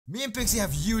Me and Pixie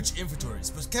have huge inventories,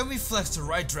 but can we flex the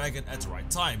right dragon at the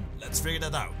right time? Let's figure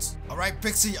that out. Alright,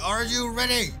 Pixie, are you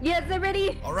ready? Yes, I'm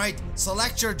ready. Alright,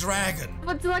 select your dragon.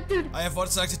 What's selected? I have one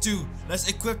selected too. Let's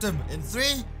equip them in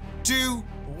 3, 2,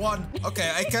 1. Okay,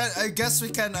 I guess we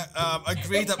can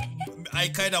agree that I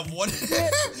kind of won.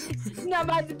 No,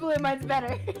 mine's blue, mine's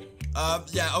better.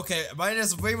 Yeah, okay, mine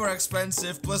is way more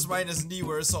expensive, plus mine is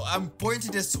newer, so I'm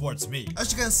pointing this towards me.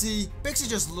 As you can see, Pixie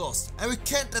just lost, and we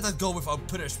can't let that go without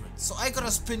punishment. So I got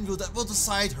a spin wheel that will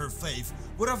decide her fate,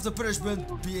 without the punishment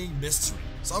being mystery.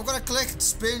 So I'm gonna click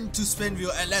spin to spin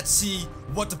wheel, and let's see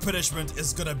what the punishment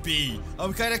is gonna be.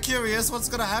 I'm kinda curious what's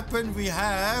gonna happen. We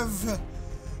have...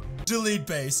 delete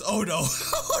base. Oh no.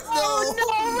 Oh no. Oh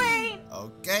no, wait.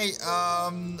 Okay,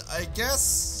 I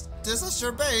guess... this is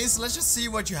your base. Let's just see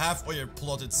what you have on your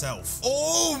plot itself.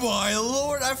 Oh my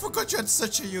lord, I forgot you had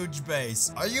such a huge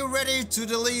base. Are you ready to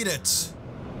delete it?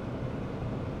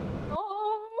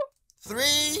 Oh.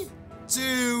 3,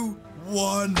 2,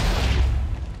 1.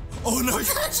 Oh no,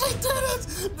 you actually did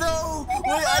it! No!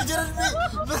 Wait, I didn't mean...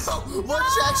 No! Why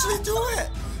did you actually do it?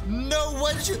 No,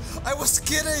 why did you... I was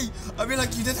kidding! I mean,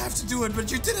 like, you didn't have to do it,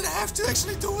 but you didn't have to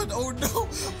actually do it. Oh no!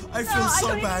 I feel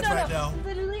so bad right now.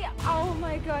 Literally, oh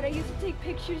my god, I used to take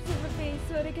pictures of a base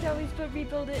so that I could always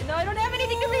rebuild it. No, I don't have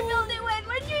anything to rebuild it with.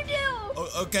 What'd you do?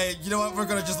 Oh, okay, you know what? We're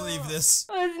gonna just leave this.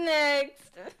 What's next?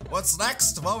 What's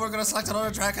next? Well, we're gonna select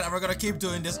another dragon and we're gonna keep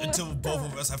doing this until both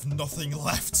of us have nothing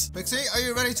left. Pixie, are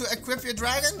you ready to equip your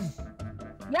dragon?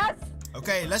 Yes.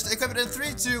 Okay, let's equip it in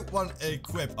 3, 2, 1,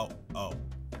 equip. Oh.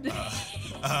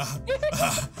 I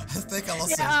think I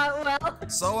lost it. Well.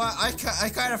 So I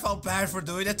kind of felt bad for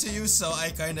doing it to you, so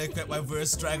I kind of equipped my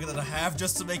worst dragon that I have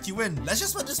just to make you win. Let's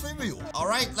just spin this spin wheel.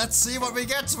 Alright, let's see what we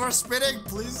get for spinning.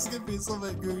 Please give me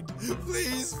something good.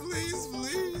 Please, please,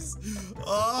 please.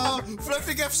 Oh,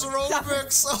 Fluffy gets the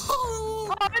Roblox.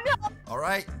 Oh no.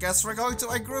 Alright, guess we're going to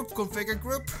my group. Configure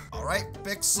group. Alright,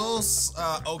 pixels.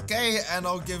 Okay, and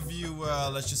I'll give you,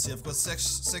 let's just see, I've got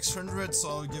 600, so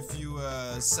I'll give you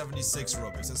 76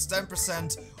 Robux. That's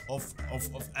 10% of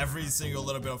every single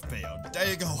little bit of payout. There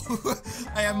you go.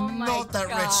 I am not that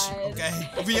rich, okay?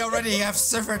 We already have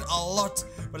suffered a lot,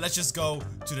 but let's just go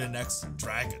to the next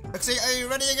dragon. Pixie, are you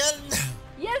ready again?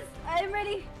 Yes, I'm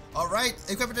ready. Alright,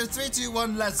 equip it in 3, 2,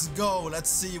 1, let's go. Let's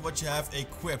see what you have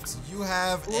equipped. You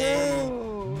have a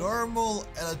normal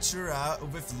Elytra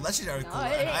with legendary color,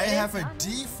 and I have a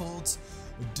default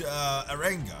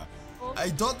Arenga. I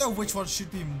don't know which one should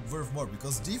be worth more,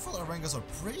 because default Arengas are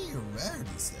pretty rare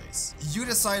these days. You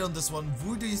decide on this one.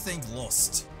 Who do you think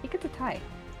lost? I think it's a tie.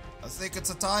 I think it's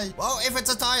a tie. Well, if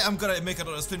it's a tie, I'm gonna make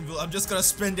another spin wheel. I'm just gonna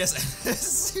spin this and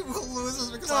see who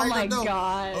loses, because I don't know. Oh my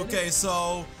god. Okay,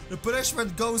 so the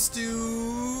punishment goes to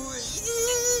you.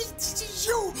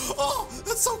 Oh,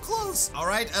 that's so close.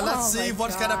 Alright, and let's see what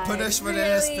kind of punishment it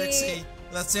is, Pixie.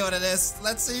 Let's see what it is.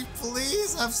 Let's see.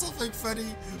 Please have something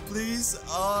funny. Please,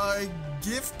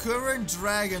 give current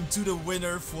dragon to the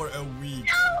winner for a week.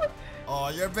 No! Oh,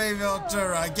 your baby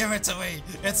Elytra, give it to me.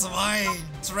 It's mine.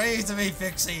 Trade it to me,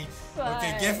 Pixie. Bye.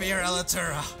 Okay, give me your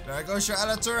Elytra. There goes your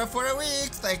Elytra for a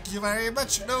week. Thank you very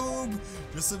much, noob.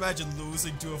 Just imagine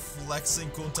losing to a flexing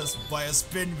contest by a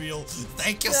spin wheel.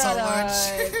 Thank you so much.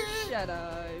 Shut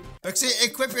up. Pixie,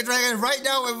 equip your dragon right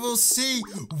now and we'll see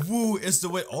who is the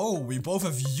winner. Oh, we both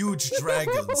have huge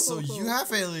dragons. So you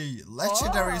have a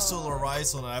legendary Solar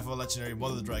Rise and I have a legendary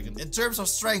Mother Dragon. In terms of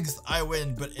strength, I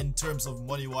win, but in terms of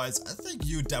money-wise, I think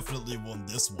you definitely won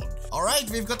this one. Alright,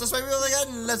 we've got the spin wheel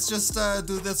again. Let's just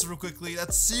do this real quickly.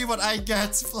 Let's see what I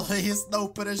get, please. No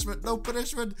punishment, no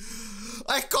punishment.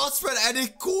 I can't spend any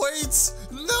coins!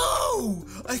 No!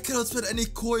 I cannot spend any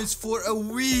coins for a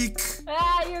week!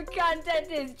 Ah, your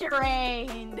content is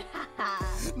drained!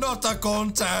 Not the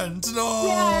content, no!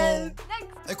 Yes!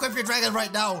 Next! Equip your dragon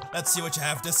right now! Let's see what you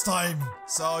have this time!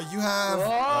 So you have...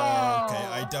 okay,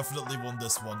 I definitely won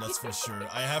this one, that's for sure.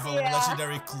 I have a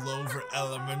legendary Clover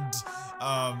Element.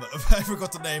 I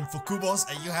forgot the name, for Kubos,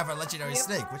 and you have a legendary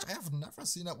Snake, which I have never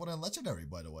seen that one in legendary,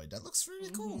 by the way. That looks really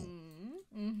cool.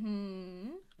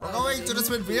 We're going to the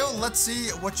spin wheel. Let's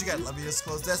see what you get. Let me just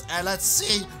close this and let's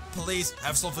see. Please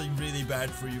have something really bad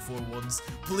for you for once.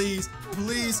 Please,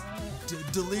 please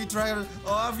delete dragon.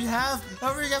 Oh, we have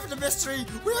the mystery.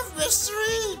 We have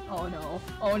mystery. Oh no.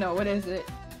 Oh no, what is it?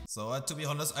 So to be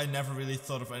honest, I never really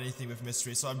thought of anything with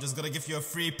mystery, so I'm just gonna give you a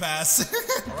free pass.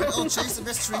 Alright, I'll change the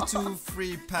mystery to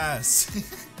free pass.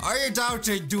 Are you down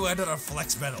to do another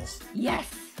flex battle? Yes.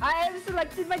 I have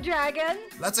selected my dragon.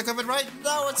 Let's equip it right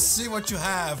now and see what you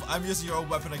have. I'm using your own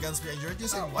weapon against me and you're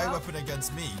using my weapon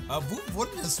against me. Who won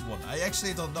this one? I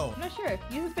actually don't know. I'm not sure.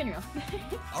 Use a spin wheel.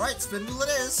 Alright, spin wheel it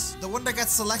is. The one that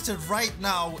gets selected right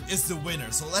now is the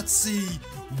winner. So let's see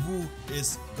who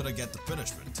is gonna get the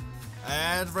punishment.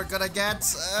 And we're gonna get,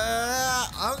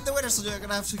 I'm the winner, so you're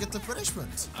gonna have to get the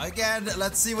punishment. Again,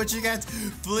 let's see what you get.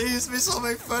 Please be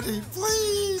something funny,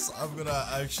 please. I'm gonna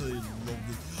actually love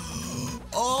this.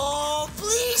 Oh,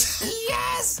 please,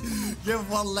 yes! Give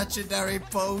one legendary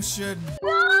potion. No,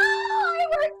 I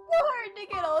worked so hard to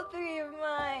get all 3 of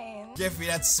mine. Give me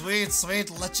that sweet, sweet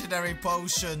legendary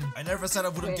potion. I never said I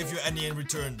wouldn't give you any in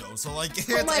return though, so like,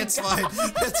 it's fine,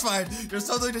 it's fine. You're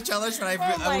still doing the challenge, but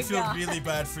I would feel really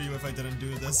bad for you if I didn't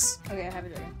do this. Okay, I have a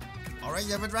dragon. Alright,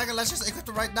 you have a dragon, let's just equip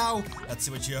it right now. Let's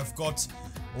see what you have got.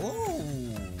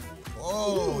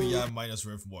 Oh, yeah, minus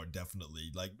worth more,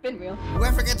 definitely. Like, spin wheel.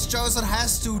 Whoever gets chosen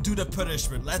has to do the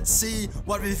punishment. Let's see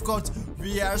what we've got.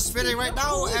 We are spinning right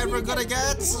now, and we're gonna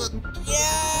get...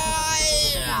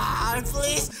 Yeah!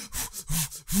 Please!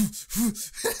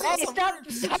 Hey,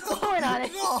 stop going on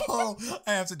it. No,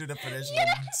 I have to do the punishment.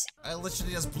 Yes. I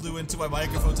literally just blew into my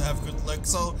microphone to have good luck.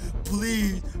 So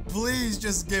please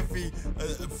just give me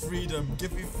freedom.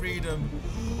 Give me freedom.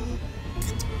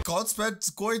 Can't spend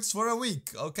coins for a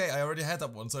week. Okay, I already had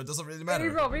that one, so it doesn't really matter.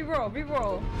 Reroll.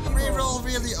 Reroll,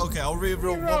 really? Okay, I'll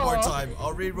reroll one more time.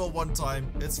 I'll reroll one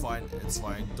time. It's fine. It's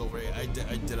fine. Don't worry. I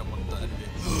didn't want that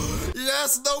anyway.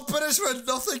 Yes, no punishment.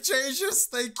 Nothing changes.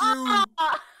 Thank you.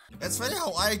 It's funny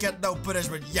how I get no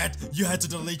punishment, yet you had to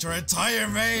delete your entire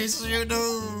maze, you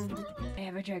noob. I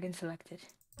have a dragon selected.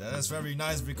 That is very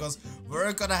nice because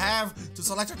we're gonna have to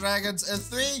select the dragons in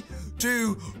 3,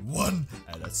 2, 1.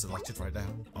 And let's select it right now.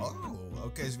 Oh,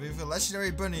 okay, so we have a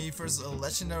legendary bunny versus a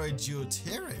legendary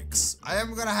geoterix. I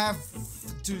am gonna have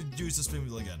to use the spin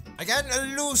wheel again. Again, a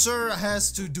loser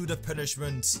has to do the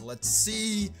punishment. Let's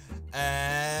see.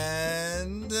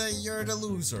 And you're the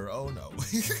loser. Oh no.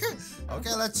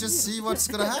 Okay, let's just see what's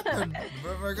gonna happen.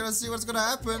 We're gonna see what's gonna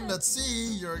happen. Let's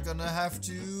see. You're gonna have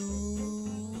to...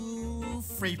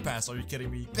 Free pass, are you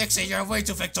kidding me? Pixie, you're way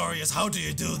too victorious. How do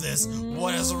you do this?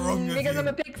 What is wrong with you? Because I'm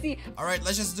a pixie. Alright,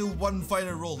 let's just do one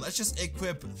final roll. Let's just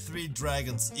equip 3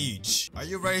 dragons each. Are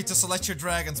you ready to select your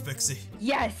dragons, Pixie?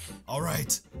 Yes.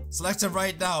 Alright, select them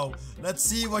right now. Let's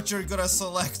see what you're gonna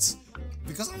select.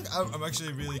 Because I'm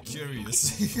actually really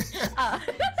curious.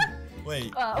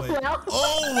 Wait. Well.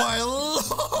 Oh my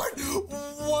lord!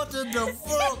 What in the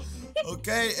world?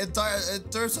 Okay, in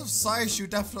terms of size, you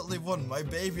definitely won. My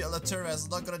baby Alatura is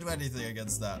not gonna do anything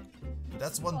against that.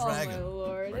 That's one dragon. Oh my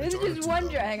lord. This is just one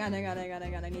dragon. Hang on.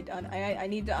 I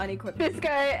need to unequip this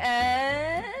guy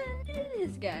and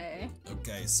this guy.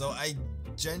 Okay, so I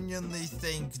genuinely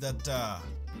think that I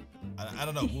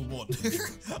don't know who won.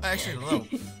 I actually don't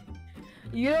know.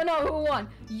 You don't know who won.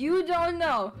 You don't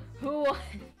know who won.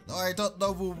 No, I don't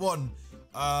know who won.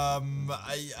 I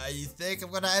think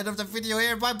I'm gonna end up the video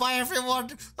here. Bye bye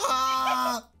everyone.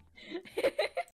 Ah!